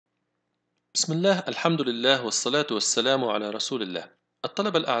بسم الله، الحمد لله، والصلاة والسلام على رسول الله.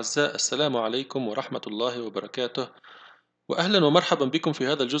 الطلبة الأعزاء، السلام عليكم ورحمة الله وبركاته، وأهلا ومرحبا بكم في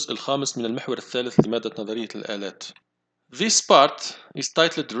هذا الجزء الخامس من المحور الثالث لمادة نظرية الآلات. This part is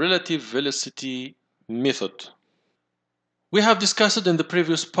titled Relative Velocity Method. We have discussed in the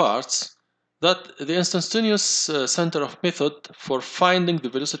previous parts that the instantaneous center of method for finding the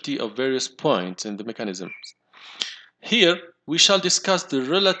velocity of various points in the mechanism. Here, we shall discuss the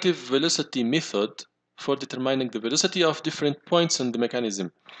relative velocity method for determining the velocity of different points in the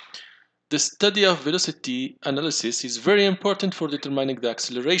mechanism. The study of velocity analysis is very important for determining the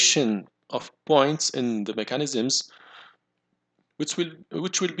acceleration of points in the mechanisms, which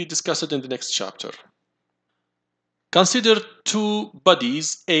will be discussed in the next chapter. Consider two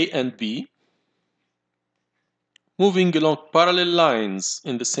bodies A and B moving along parallel lines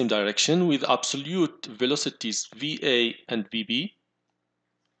in the same direction with absolute velocities VA and VB,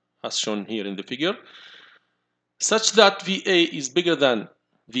 as shown here in the figure, such that VA is bigger than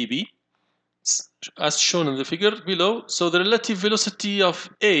VB, as shown in the figure below. So the relative velocity of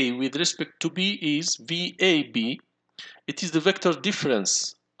A with respect to B is VAB. It is the vector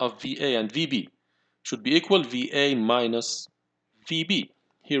difference of VA and VB. Should be equal VA minus VB.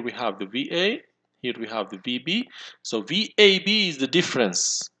 Here we have the VA, here we have the VB. So VAB is the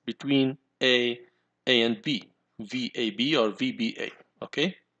difference between A and B. VAB or VBA,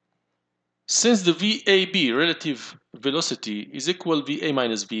 okay? Since the VAB relative velocity is equal VA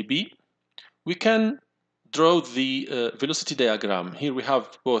minus VB, we can draw the velocity diagram. Here we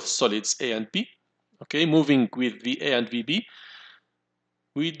have both solids A and B, okay, moving with VA and VB.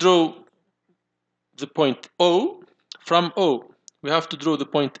 We draw the point O. From O, we have to draw the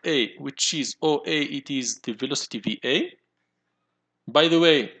point A, which is OA, it is the velocity VA. By the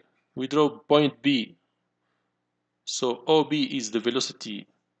way, we draw point B, so OB is the velocity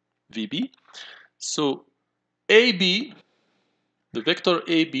VB. So AB, the vector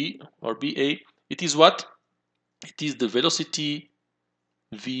AB or BA, it is what? It is the velocity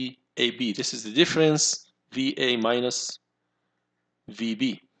VAB. This is the difference VA minus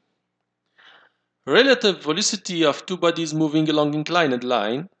VB. Relative velocity of two bodies moving along inclined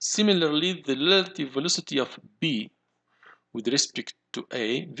line. Similarly, the relative velocity of B with respect to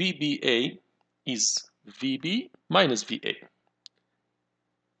A, VBA, is VB minus VA.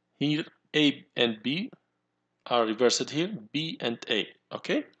 Here A and B are reversed here, B and A,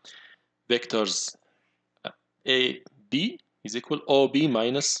 okay? Vectors AB is equal OB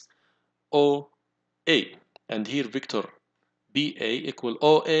minus OA, and here vector BA equal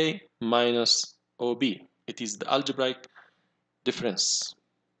OA minus OB. It is the algebraic difference.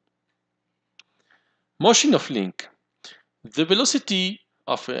 Motion of link. The velocity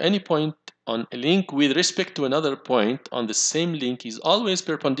of any point on a link with respect to another point on the same link is always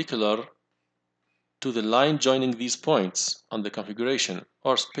perpendicular to the line joining these points on the configuration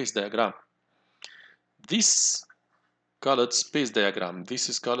or space diagram. This called space diagram. This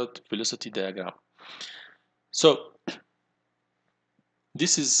is called velocity diagram. So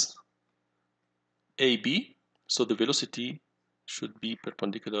this is AB, so the velocity should be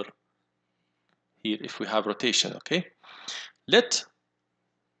perpendicular here if we have rotation, okay? Let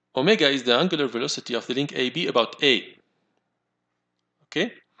omega is the angular velocity of the link AB about A,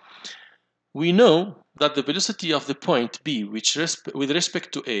 okay? We know that the velocity of the point B, which with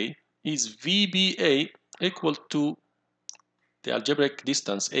respect to A, is VBA equal to the algebraic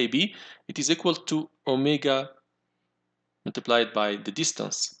distance AB. It is equal to omega multiplied by the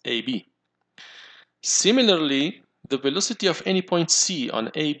distance AB. Similarly, the velocity of any point C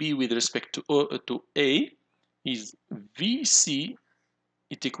on AB with respect to A is VC.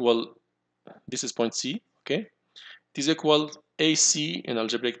 It equal, this is point C, okay? It is equal AC in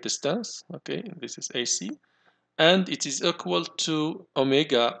algebraic distance, okay? This is AC, and it is equal to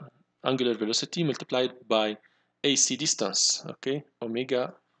omega angular velocity multiplied by AC distance, okay?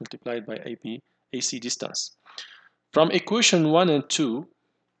 Omega multiplied by AC distance. From equation 1 and 2,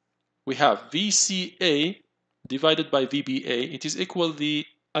 we have VCA divided by VBA. It is equal the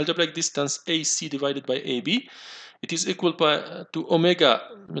algebraic distance AC divided by AB. It is equal to omega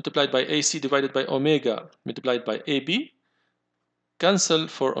multiplied by AC divided by omega multiplied by AB. Cancel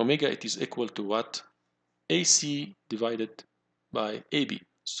for omega, it is equal to what? AC divided by AB.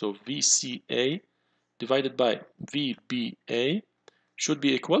 So VCA divided by VBA should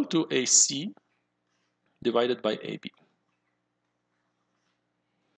be equal to AC divided by AB.